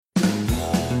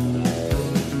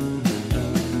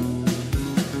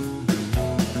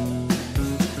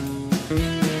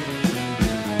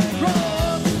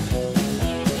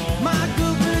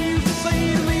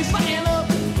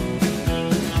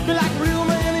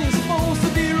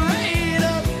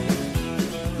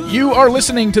You are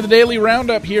listening to the Daily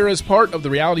Roundup here as part of the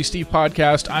Reality Steve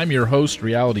podcast. I'm your host,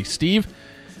 Reality Steve.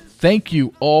 Thank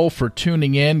you all for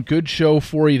tuning in. Good show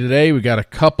for you today. We got a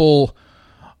couple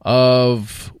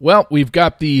of, we've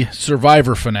got the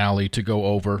Survivor finale to go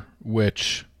over,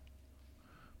 which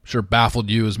I'm sure baffled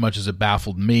you as much as it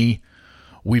baffled me.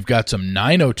 We've got some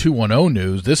 90210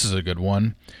 news. This is a good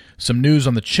one. Some news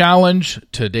on the challenge,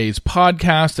 today's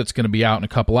podcast that's going to be out in a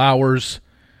couple hours.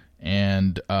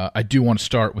 And I do want to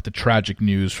start with the tragic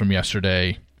news from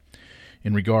yesterday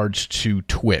in regards to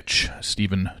Twitch.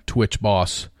 Stephen Twitch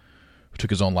boss who took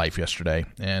his own life yesterday.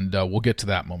 And we'll get to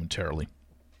that momentarily.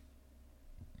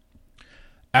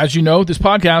 As you know, this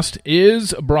podcast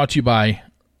is brought to you by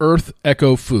Earth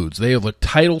Echo Foods. They are the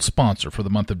title sponsor for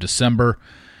the month of December.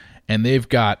 And they've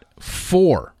got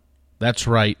four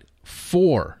superfood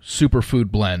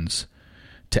blends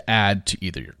to add to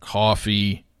either your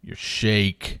coffee, your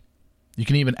shake. You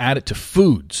can even add it to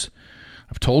foods.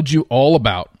 I've told you all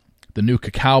about the new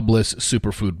Cacao Bliss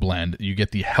Superfood Blend. You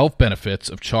get the health benefits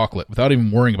of chocolate without even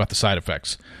worrying about the side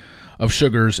effects of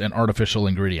sugars and artificial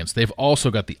ingredients. They've also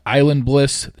got the Island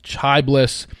Bliss, the Chai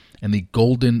Bliss, and the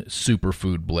Golden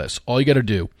Superfood Bliss. All you got to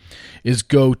do is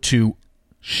go to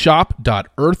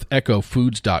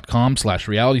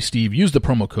shop.earthechofoods.com/realitysteve. Use the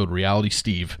promo code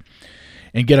realitysteve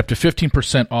and get up to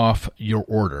 15% off your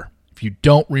order. If you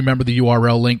don't remember the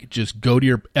URL link, just go to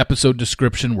your episode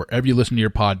description wherever you listen to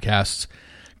your podcasts.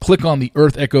 Click on the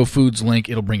Earth Echo Foods link.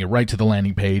 It'll bring you right to the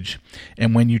landing page.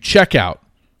 And when you check out,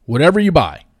 whatever you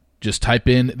buy, just type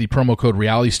in the promo code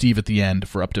realitysteve at the end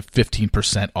for up to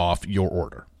 15% off your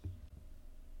order.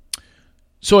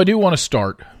 So I do want to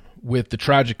start with the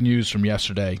tragic news from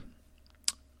yesterday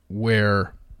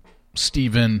where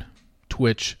Stephen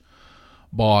Twitch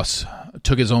boss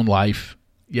took his own life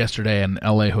yesterday in an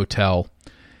LA hotel.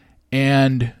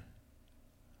 And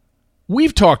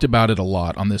we've talked about it a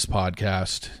lot on this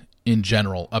podcast in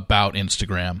general about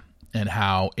Instagram and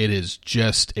how it is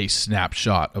just a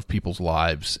snapshot of people's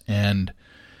lives. And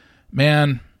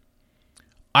man,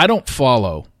 I don't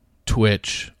follow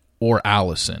Twitch or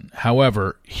Allison.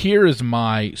 However, here is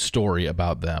my story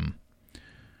about them.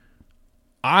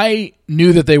 I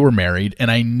knew that they were married, and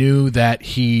I knew that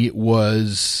he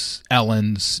was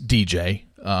Ellen's DJ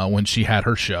when she had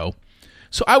her show.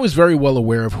 So I was very well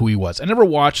aware of who he was. I never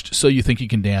watched So You Think You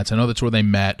Can Dance. I know that's where they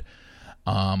met.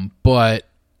 But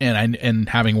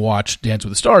having watched Dance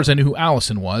with the Stars, I knew who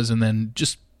Allison was. And then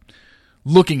just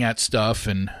looking at stuff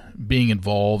and being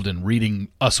involved and reading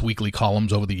Us Weekly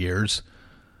columns over the years,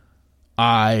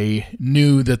 I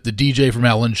knew that the DJ from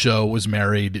Ellen's show was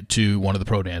married to one of the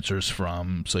pro dancers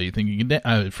from So You Think You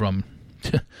Can from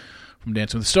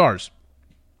Dancing with the Stars.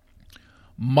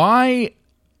 My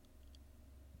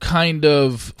kind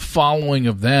of following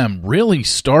of them really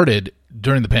started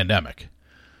during the pandemic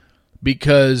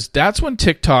because that's when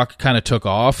TikTok kind of took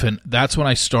off, and that's when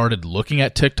I started looking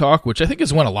at TikTok, which I think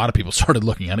is when a lot of people started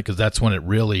looking at it because that's when it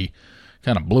really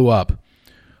kind of blew up.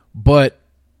 But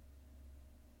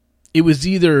it was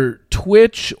either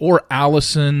Twitch or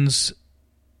Allison's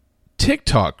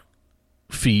TikTok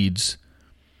feeds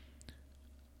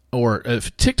or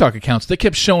TikTok accounts that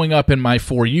kept showing up in my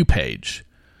For You page.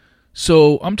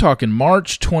 So I'm talking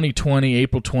March 2020,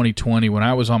 April 2020, when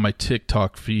I was on my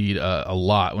TikTok feed a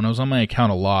lot, when I was on my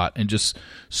account a lot and just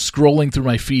scrolling through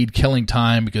my feed, killing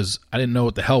time because I didn't know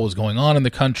what the hell was going on in the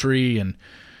country. And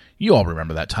you all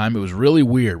remember that time. It was really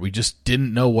weird. We just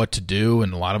didn't know what to do,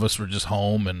 and a lot of us were just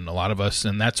home, and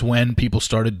that's when people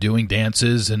started doing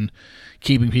dances and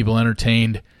keeping people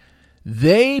entertained.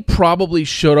 They probably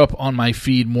showed up on my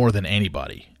feed more than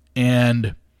anybody,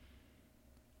 and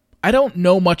I don't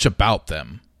know much about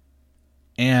them,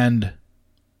 and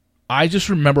I just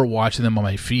remember watching them on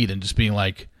my feed and just being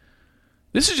like,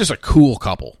 this is just a cool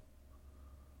couple.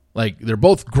 Like, they're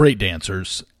both great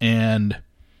dancers, and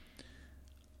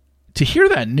to hear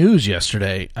that news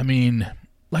yesterday, I mean,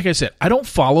 like I said, I don't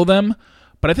follow them,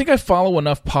 but I think I follow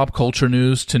enough pop culture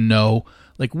news to know,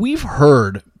 like, we've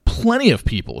heard plenty of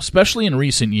people, especially in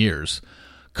recent years,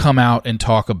 come out and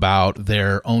talk about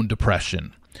their own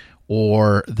depression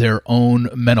or their own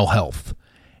mental health.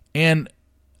 And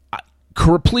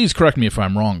please correct me if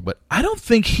I'm wrong, but I don't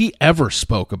think he ever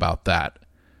spoke about that.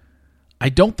 I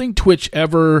don't think Twitch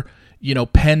ever,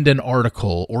 penned an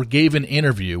article or gave an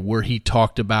interview where he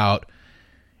talked about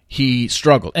he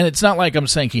struggled. And it's not like I'm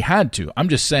saying he had to. I'm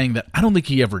just saying that I don't think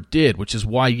he ever did, which is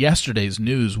why yesterday's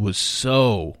news was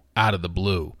so out of the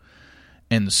blue.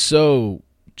 And so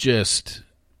just,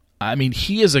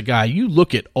 he is a guy, you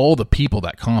look at all the people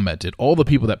that commented, all the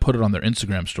people that put it on their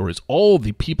Instagram stories, all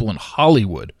the people in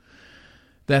Hollywood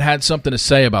that had something to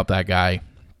say about that guy.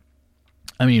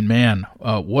 I mean, man,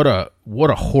 what a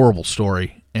horrible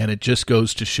story. And it just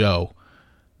goes to show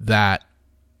that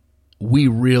we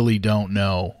really don't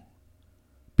know,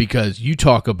 because you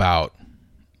talk about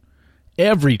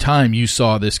every time you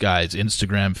saw this guy's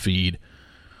Instagram feed,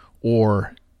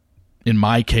 or in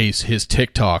my case, his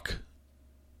TikTok,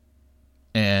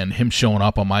 and him showing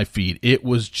up on my feed, it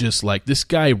was just like this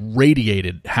guy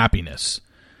radiated happiness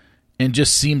and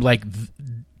just seemed like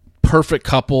perfect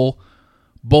couple,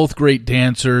 both great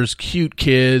dancers, cute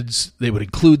kids. They would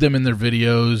include them in their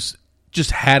videos, just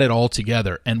had it all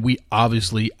together. And we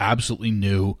obviously absolutely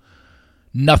knew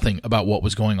nothing about what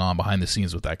was going on behind the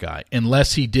scenes with that guy,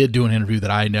 unless he did do an interview that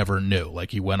I never knew.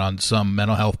 Like he went on some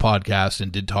mental health podcast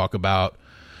and did talk about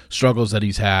struggles that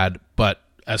he's had. But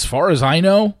as far as I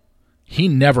know, he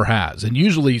never has. And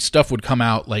usually stuff would come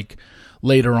out like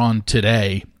later on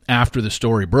today after the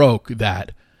story broke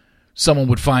that someone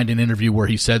would find an interview where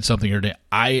he said something. Or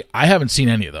I haven't seen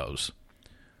any of those.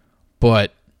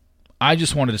 But I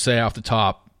just wanted to say off the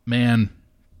top, man,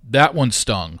 that one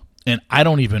stung. And I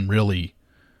don't even really,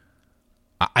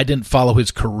 I didn't follow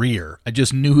his career. I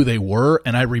just knew who they were.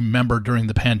 And I remember during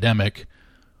the pandemic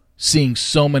seeing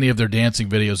so many of their dancing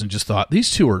videos and just thought,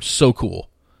 these two are so cool.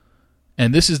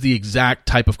 And this is the exact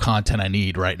type of content I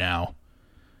need right now,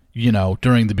 you know,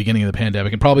 during the beginning of the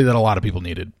pandemic, and probably that a lot of people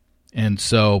needed. And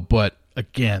so, but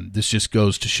again, this just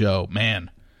goes to show, man,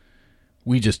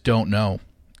 we just don't know.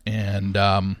 And,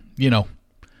 you know,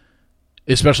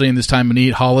 especially in this time of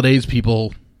need, holidays,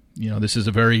 people, you know, this is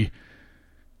a very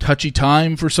touchy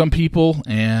time for some people.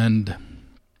 And,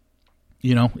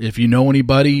 you know, if you know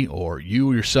anybody or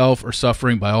you yourself are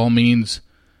suffering, by all means,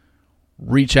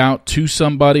 reach out to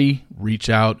somebody, reach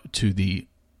out to the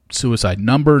suicide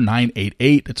number,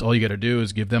 988. That's all you got to do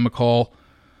is give them a call.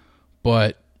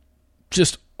 But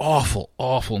just awful,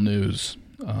 awful news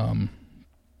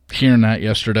hearing that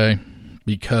yesterday,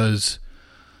 because,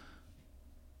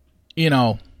 you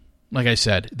know, like I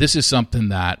said, this is something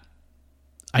that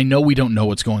I know we don't know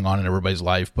what's going on in everybody's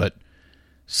life, but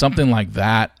something like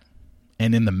that,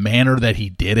 and in the manner that he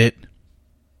did it,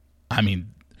 I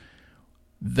mean,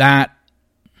 that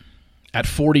at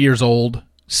 40 years old,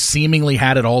 seemingly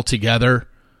had it all together,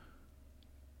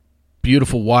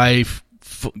 beautiful wife,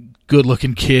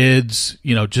 good-looking kids,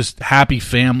 you know, just happy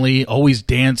family, always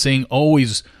dancing,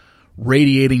 always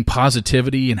radiating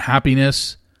positivity and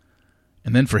happiness.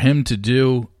 And then for him to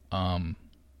do, what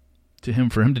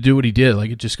he did,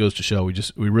 like, it just goes to show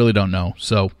we really don't know.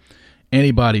 So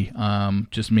anybody,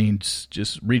 just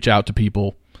reach out to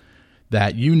people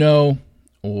that you know,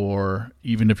 or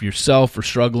even if yourself are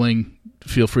struggling,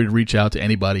 feel free to reach out to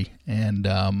anybody. And,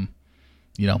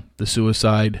 you know, the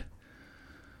suicide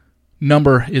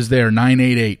number is there,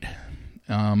 988,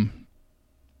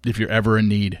 if you're ever in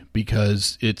need,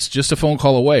 because it's just a phone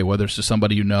call away, whether it's to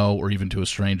somebody you know or even to a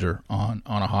stranger on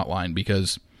a hotline.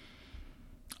 Because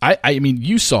I mean,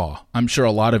 I'm sure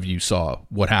a lot of you saw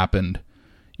what happened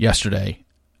yesterday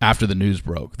after the news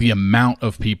broke. The amount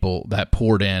of people that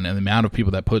poured in and the amount of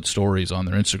people that put stories on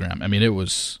their Instagram. I mean,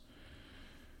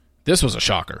 this was a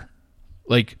shocker.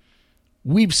 Like,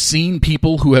 we've seen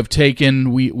people who have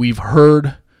taken, we've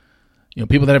heard, you know,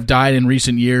 people that have died in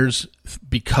recent years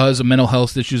because of mental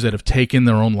health issues that have taken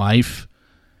their own life.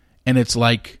 And it's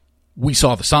like, we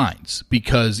saw the signs,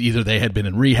 because either they had been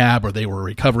in rehab or they were a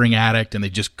recovering addict and they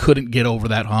just couldn't get over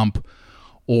that hump,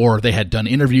 or they had done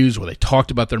interviews where they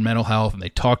talked about their mental health and they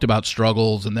talked about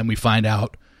struggles. And then we find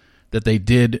out that they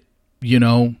did, you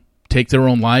know, take their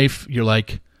own life. You're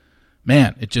like,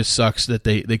 man, it just sucks that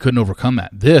they couldn't overcome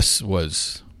that. This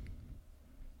was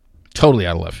totally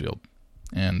out of left field.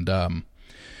 And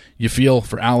you feel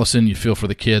for Allison, you feel for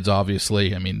the kids,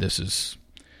 obviously. I mean, this is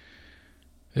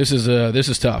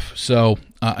tough. So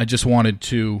I just wanted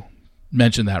to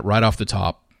mention that right off the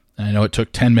top. And I know it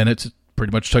took 10 minutes. It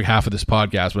pretty much took half of this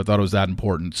podcast, but I thought it was that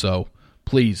important. So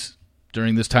please,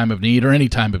 during this time of need or any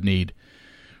time of need,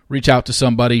 reach out to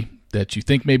somebody that you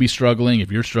think may be struggling.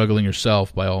 If you're struggling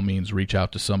yourself, by all means, reach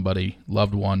out to somebody,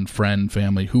 loved one, friend,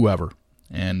 family, whoever,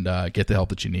 and get the help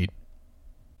that you need.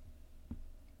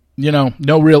 You know,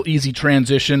 no real easy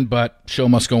transition, but show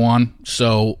must go on.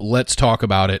 So let's talk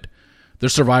about it. The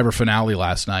Survivor finale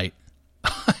last night.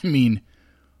 I mean,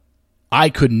 I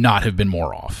could not have been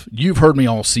more off. You've heard me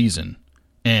all season,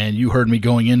 and you heard me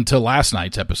going into last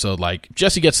night's episode like,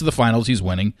 Jesse gets to the finals, he's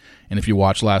winning. And if you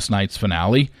watch last night's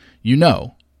finale, you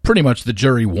know, pretty much the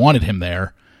jury wanted him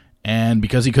there, and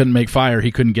because he couldn't make fire,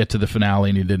 he couldn't get to the finale,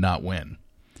 and he did not win.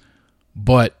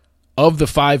 But of the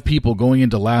 5 people going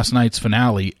into last night's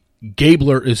finale,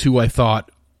 Gabler is who I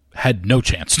thought had no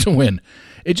chance to win.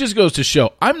 It just goes to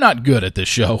show I'm not good at this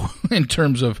show in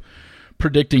terms of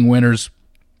predicting winners.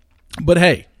 But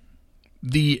hey,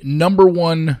 the number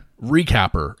one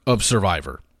recapper of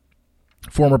Survivor,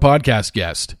 former podcast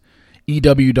guest,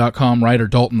 EW.com writer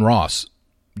Dalton Ross.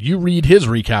 You read his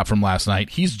recap from last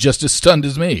night, he's just as stunned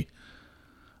as me.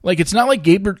 Like, it's not like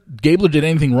Gabler did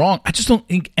anything wrong. I just don't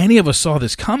think any of us saw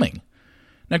this coming.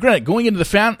 Now, granted, going into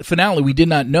the finale, we did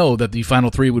not know that the final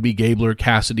three would be Gabler,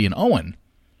 Cassidy, and Owen.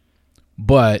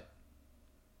 But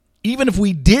even if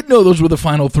we did know those were the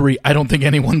final three, I don't think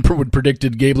anyone would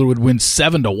predicted Gabler would win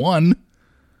 7-1.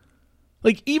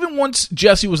 Like, even once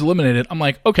Jesse was eliminated, I'm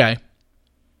like, okay,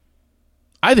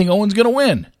 I think Owen's going to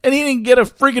win. And he didn't get a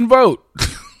freaking vote.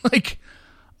 Like,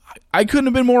 I couldn't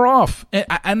have been more off.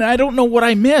 And I don't know what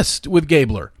I missed with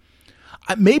Gabler.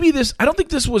 I don't think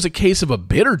this was a case of a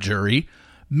bitter jury.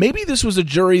 Maybe this was a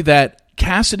jury that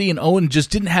Cassidy and Owen just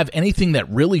didn't have anything that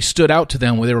really stood out to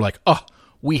them where they were like, oh,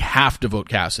 we have to vote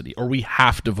Cassidy or we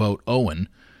have to vote Owen.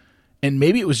 And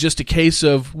maybe it was just a case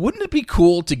of, wouldn't it be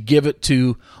cool to give it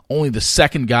to only the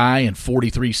second guy in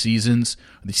 43 seasons,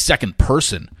 the second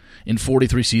person in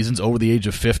 43 seasons over the age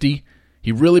of 50?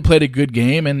 He really played a good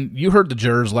game, and you heard the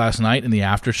jurors last night in the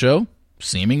after show.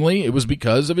 Seemingly, it was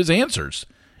because of his answers.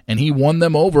 And he won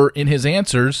them over in his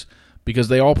answers because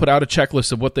they all put out a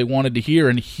checklist of what they wanted to hear,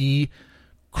 and he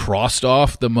crossed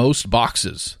off the most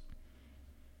boxes.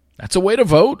 That's a way to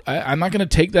vote. I'm not going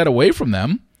to take that away from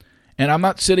them. And I'm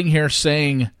not sitting here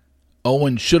saying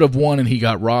Owen should have won and he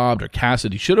got robbed, or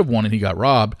Cassidy should have won and he got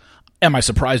robbed. Am I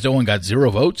surprised Owen got 0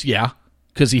 votes? Yeah,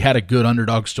 because he had a good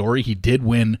underdog story. He did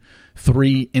win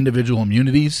 3 individual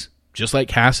immunities, just like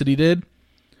Cassidy did.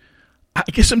 I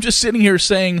guess I'm just sitting here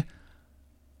saying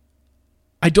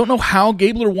I don't know how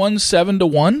Gabler won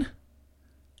 7-1,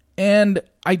 and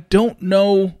I don't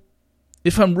know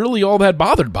if I'm really all that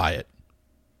bothered by it.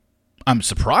 I'm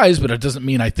surprised, but it doesn't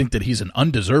mean I think that he's an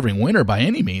undeserving winner by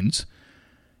any means.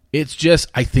 It's just,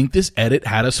 I think this edit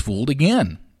had us fooled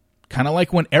again. Kind of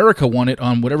like when Erica won it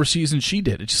on whatever season she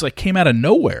did. It just like came out of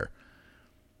nowhere.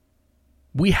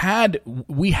 We had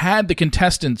the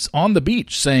contestants on the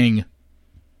beach saying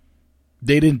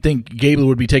they didn't think Gabler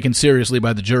would be taken seriously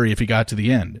by the jury if he got to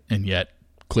the end. And yet,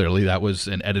 clearly that was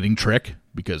an editing trick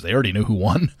because they already knew who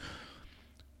won.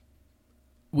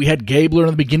 We had Gabler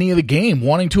in the beginning of the game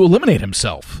wanting to eliminate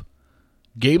himself.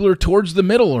 Gabler towards the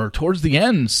middle or towards the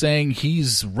end saying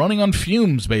he's running on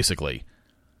fumes, basically.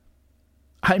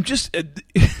 I'm just...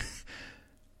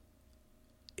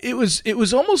 It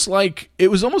was almost like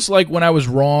when I was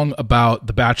wrong about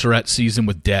the Bachelorette season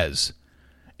with Dez,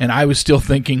 and I was still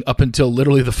thinking up until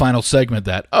literally the final segment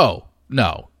that, oh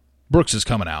no, Brooks is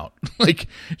coming out. Like,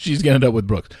 she's gonna end up with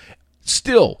Brooks.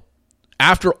 Still,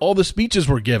 after all the speeches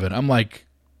were given, I'm like,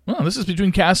 well, this is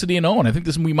between Cassidy and Owen. I think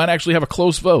we might actually have a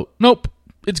close vote. Nope,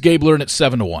 it's Gabler and it's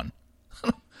 7-1.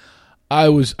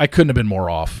 I couldn't have been more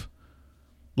off.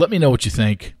 Let me know what you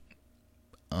think.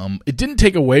 It didn't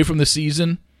take away from the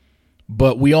season,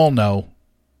 but we all know,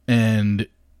 and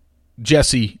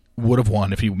Jesse would have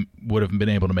won if he would have been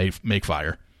able to make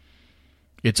fire.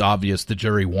 It's obvious the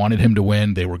jury wanted him to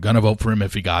win. They were going to vote for him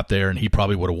if he got there, and he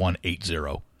probably would have won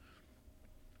 8-0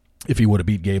 if he would have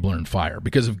beat Gabler in fire.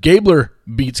 Because if Gabler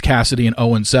beats Cassidy and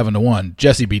Owen 7-1,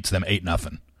 Jesse beats them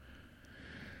 8-0.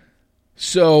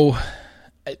 So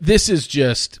this is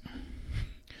just...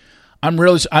 I'm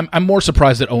more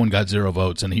surprised that Owen got 0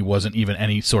 votes and he wasn't even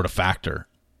any sort of factor.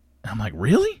 I'm like,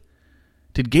 really?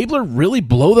 Did Gabler really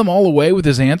blow them all away with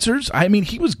his answers? I mean,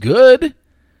 he was good,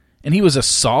 and he was a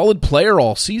solid player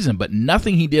all season, but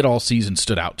nothing he did all season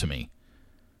stood out to me.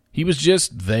 He was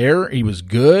just there. He was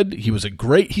good. He's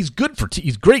great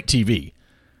TV.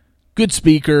 Good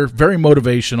speaker, very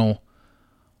motivational.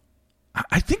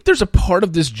 I think there's a part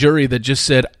of this jury that just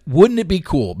said, wouldn't it be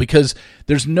cool? Because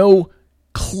there's no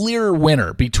clear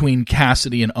winner between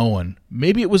Cassidy and Owen.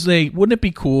 Maybe it was wouldn't it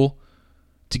be cool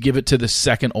to give it to the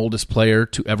second oldest player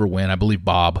to ever win? I believe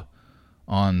Bob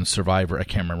on Survivor. I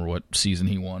can't remember what season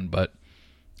he won, but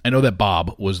I know that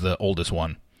Bob was the oldest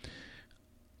one.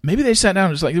 Maybe they sat down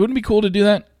and was like, wouldn't it be cool to do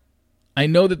that? I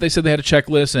know that they said they had a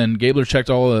checklist and Gabler checked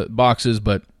all the boxes,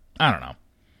 but I don't know.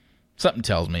 Something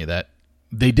tells me that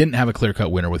they didn't have a clear-cut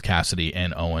winner with Cassidy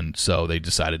and Owen, so they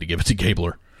decided to give it to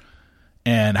Gabler.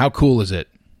 And how cool is it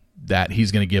that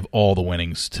he's going to give all the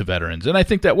winnings to veterans? And I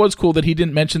think that was cool that he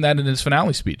didn't mention that in his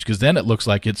finale speech, because then it looks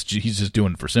like he's just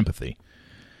doing it for sympathy.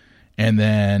 And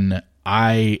then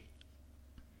I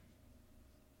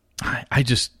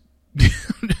just...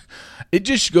 it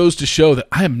just goes to show that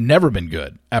I have never been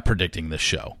good at predicting this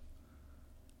show.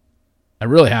 I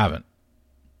really haven't.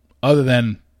 Other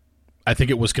than I think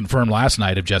it was confirmed last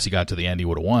night if Jesse got to the end, he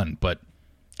would have won. But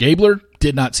Gabler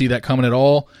did not see that coming at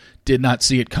all. Did not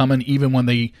see it coming even when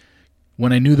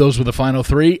I knew those were the final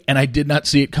three, and I did not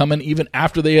see it coming even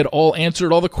after they had all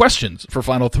answered all the questions for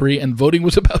final three and voting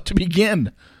was about to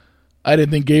begin. I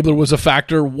didn't think Gabler was a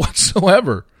factor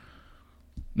whatsoever.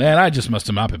 Man, I just must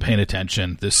have not been paying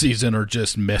attention this season or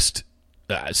just missed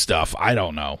stuff. I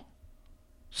don't know.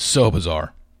 So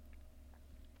bizarre.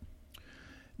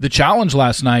 The challenge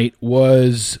last night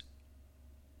was,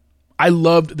 I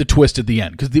loved the twist at the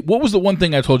end. Because what was the one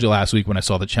thing I told you last week when I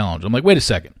saw the challenge? I'm like, wait a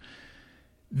second.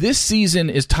 This season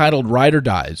is titled Ride or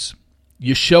Dies.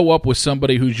 You show up with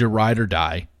somebody who's your ride or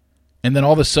die, and then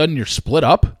all of a sudden you're split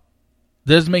up?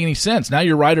 That doesn't make any sense. Now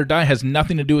your ride or die has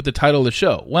nothing to do with the title of the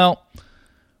show. Well,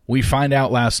 we find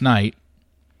out last night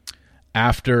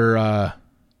after,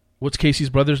 what's Casey's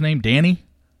brother's name? Danny?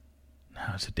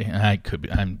 No, is it Dan? I could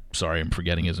be. I'm sorry, I'm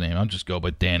forgetting his name. I'll just go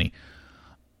by Danny.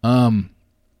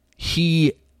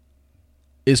 He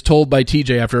is told by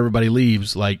TJ after everybody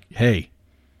leaves, like, hey,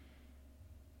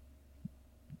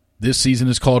 this season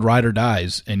is called Ride or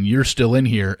Dies, and you're still in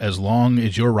here as long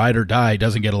as your ride or die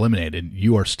doesn't get eliminated.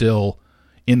 You are still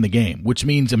in the game, which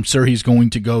means I'm sure he's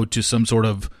going to go to some sort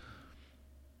of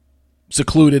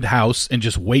secluded house and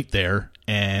just wait there.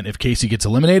 And if Casey gets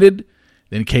eliminated,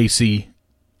 then Casey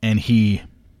and he...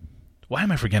 Why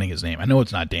am I forgetting his name? I know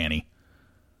it's not Danny.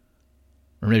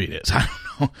 Or maybe it is. I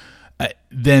don't know.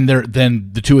 Then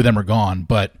the two of them are gone.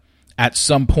 But at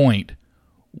some point,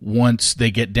 once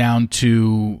they get down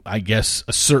to, I guess,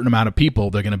 a certain amount of people,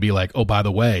 they're going to be like, oh, by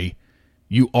the way,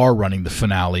 you are running the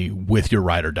finale with your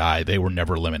ride or die. They were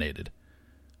never eliminated.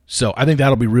 So I think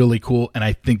that'll be really cool, and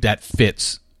I think that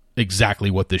fits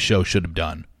exactly what this show should have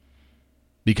done.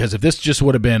 Because if this just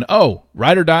would have been, oh,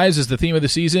 ride or dies is the theme of the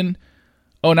season,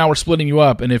 oh, now we're splitting you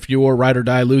up, and if your ride or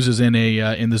die loses in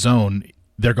the zone,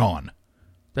 they're gone.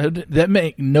 That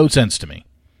make no sense to me.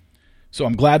 So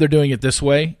I'm glad they're doing it this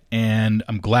way, and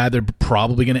I'm glad they're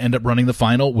probably going to end up running the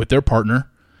final with their partner.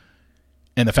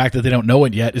 And the fact that they don't know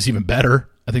it yet is even better.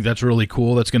 I think that's really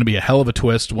cool. That's going to be a hell of a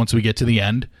twist once we get to the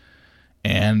end,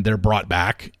 and they're brought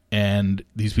back, and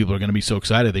these people are going to be so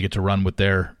excited they get to run with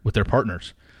their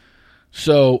partners.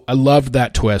 So I loved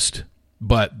that twist,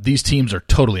 but these teams are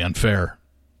totally unfair.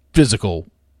 Physically,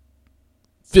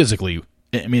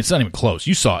 I mean, it's not even close.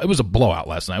 You saw it was a blowout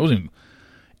last night.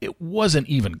 It wasn't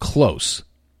even close.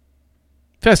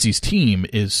 Fessy's team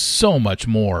is so much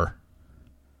more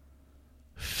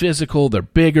physical. They're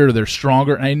bigger. They're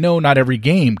stronger. And I know not every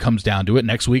game comes down to it.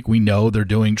 Next week, we know they're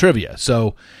doing trivia.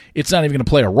 So it's not even going to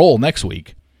play a role next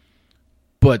week.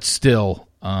 But still,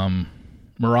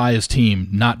 Mariah's team,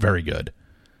 not very good.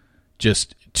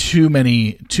 Just too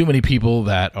many people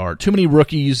that are too many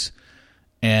rookies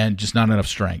and just not enough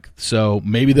strength. So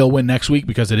maybe they'll win next week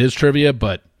because it is trivia,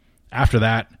 but after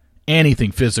that,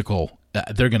 anything physical,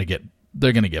 they're going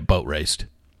to get boat raced.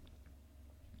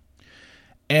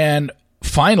 And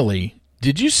finally,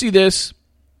 did you see this?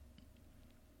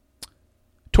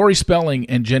 Tori Spelling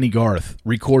and Jenny Garth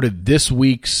recorded this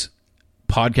week's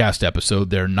podcast episode,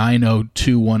 their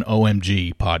 9021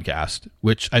 OMG podcast,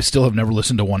 which I still have never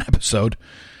listened to one episode,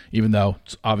 even though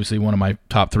it's obviously one of my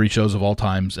top 3 shows of all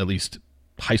times, at least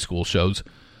high school shows.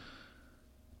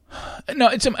 No,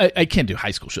 I can't do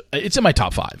high school shows. It's in my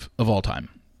top 5 of all time.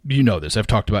 You know this. I've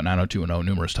talked about 90210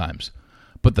 numerous times.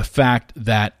 But the fact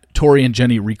that Tori and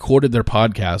Jenny recorded their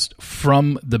podcast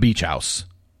from the beach house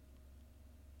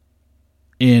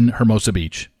in Hermosa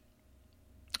Beach,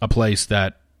 a place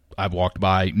that I've walked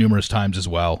by numerous times as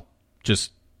well,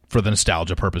 just for the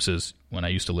nostalgia purposes when I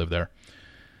used to live there.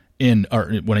 When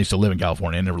I used to live in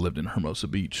California, I never lived in Hermosa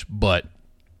Beach. But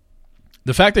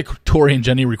the fact that Tori and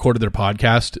Jenny recorded their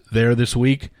podcast there this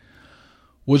week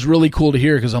was really cool to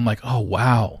hear because I'm like, oh,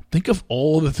 wow. Think of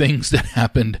all the things that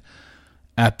happened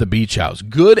at the beach house,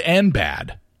 good and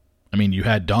bad. I mean, you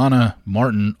had Donna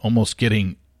Martin almost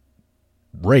getting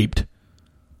raped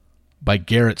by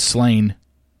Garrett Slane.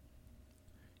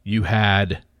 You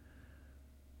had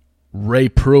Ray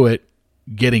Pruitt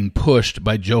getting pushed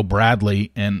by Joe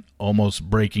Bradley and almost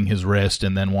breaking his wrist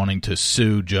and then wanting to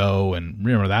sue Joe, and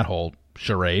remember that whole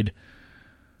charade.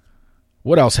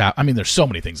 What else happened? I mean, there's so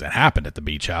many things that happened at the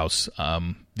beach house.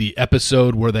 The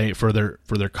episode where they for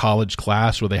their college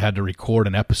class where they had to record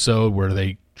an episode where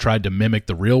they tried to mimic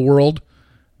the real world.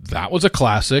 That was a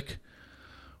classic.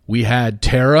 We had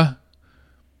Tara,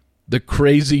 the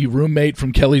crazy roommate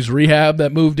from Kelly's rehab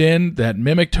that moved in, that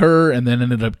mimicked her and then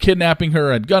ended up kidnapping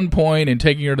her at gunpoint and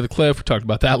taking her to the cliff. We talked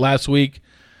about that last week.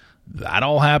 That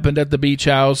all happened at the beach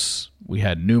house. We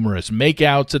had numerous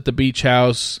makeouts at the beach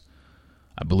house.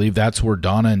 I believe that's where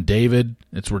Donna and David,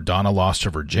 it's where Donna lost her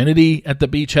virginity at the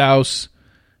beach house.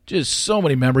 Just so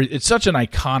many memories. It's such an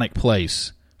iconic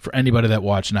place for anybody that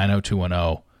watched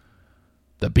 90210.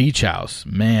 The beach house,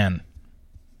 man.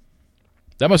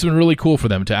 That must have been really cool for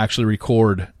them to actually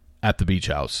record at the beach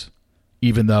house,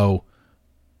 even though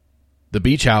the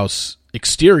beach house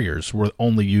exteriors were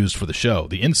only used for the show.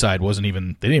 The inside wasn't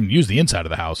even, they didn't even use the inside of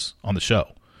the house on the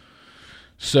show.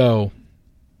 So,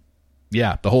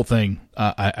 yeah, the whole thing,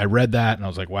 I read that and I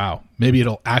was like, wow, maybe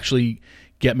it'll actually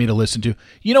get me to listen to.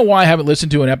 You know why I haven't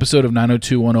listened to an episode of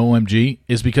 90210 OMG?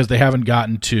 Is because they haven't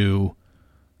gotten to,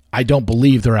 I don't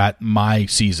believe they're at my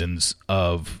seasons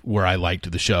of where I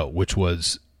liked the show, which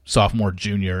was sophomore,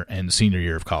 junior, and senior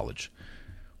year of college.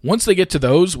 Once they get to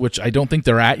those, which I don't think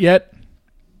they're at yet,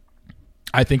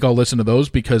 I think I'll listen to those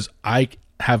because I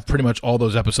have pretty much all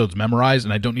those episodes memorized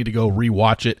and I don't need to go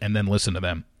rewatch it and then listen to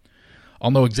them. I'll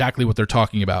know exactly what they're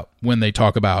talking about when they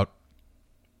talk about,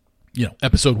 you know,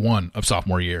 episode 1 of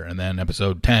sophomore year and then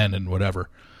episode 10 and whatever.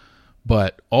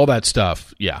 But all that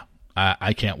stuff, yeah,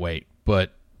 I can't wait.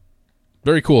 But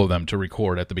very cool of them to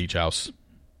record at the beach house.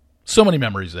 So many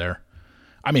memories there.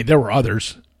 I mean, there were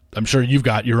others. I'm sure you've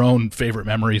got your own favorite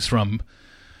memories from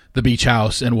the beach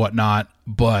house and whatnot.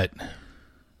 But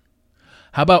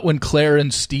how about when Claire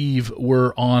and Steve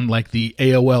were on like the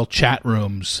AOL chat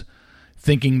rooms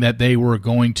thinking that they were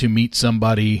going to meet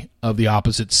somebody of the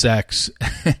opposite sex,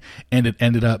 and it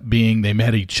ended up being they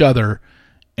met each other,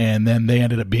 and then they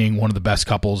ended up being one of the best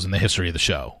couples in the history of the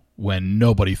show, when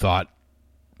nobody thought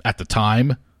at the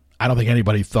time, I don't think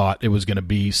anybody thought it was going to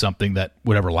be something that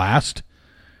would ever last.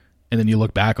 And then you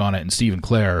look back on it, and Steve and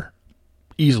Claire,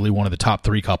 easily one of the top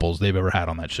 3 couples they've ever had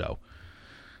on that show.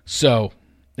 So,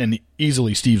 and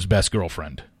easily Steve's best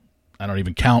girlfriend. I don't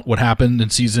even count what happened in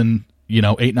season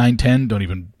 8, 9, 10. Don't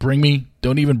even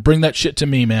bring that shit to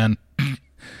me, man.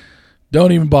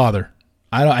 Don't even bother.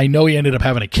 I know he ended up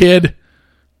having a kid.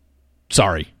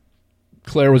 Sorry.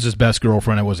 Claire was his best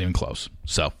girlfriend. I wasn't even close.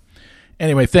 So,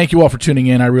 anyway, thank you all for tuning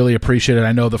in. I really appreciate it.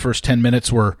 I know the first 10 minutes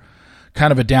were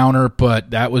kind of a downer,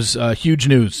 but that was huge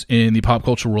news in the pop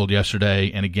culture world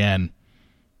yesterday. And again,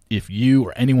 if you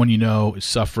or anyone you know is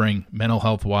suffering mental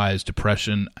health-wise,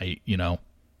 depression,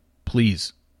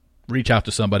 please reach out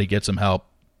to somebody, get some help.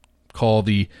 Call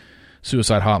the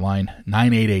suicide hotline.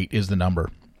 988 is the number.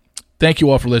 Thank you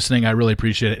all for listening. I really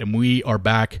appreciate it. And we are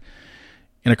back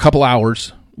in a couple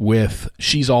hours with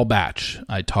She's All Batch.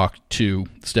 I talked to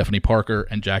Stephanie Parker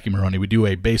and Jackie Maroney. We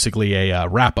do basically a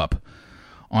wrap-up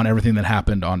on everything that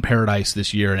happened on Paradise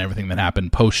this year and everything that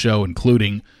happened post-show,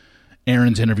 including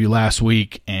Aaron's interview last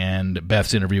week and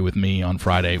Beth's interview with me on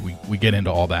Friday. We get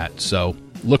into all that. So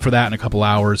look for that in a couple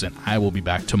hours, and I will be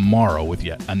back tomorrow with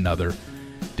yet another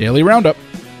Daily Roundup.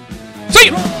 See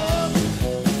you!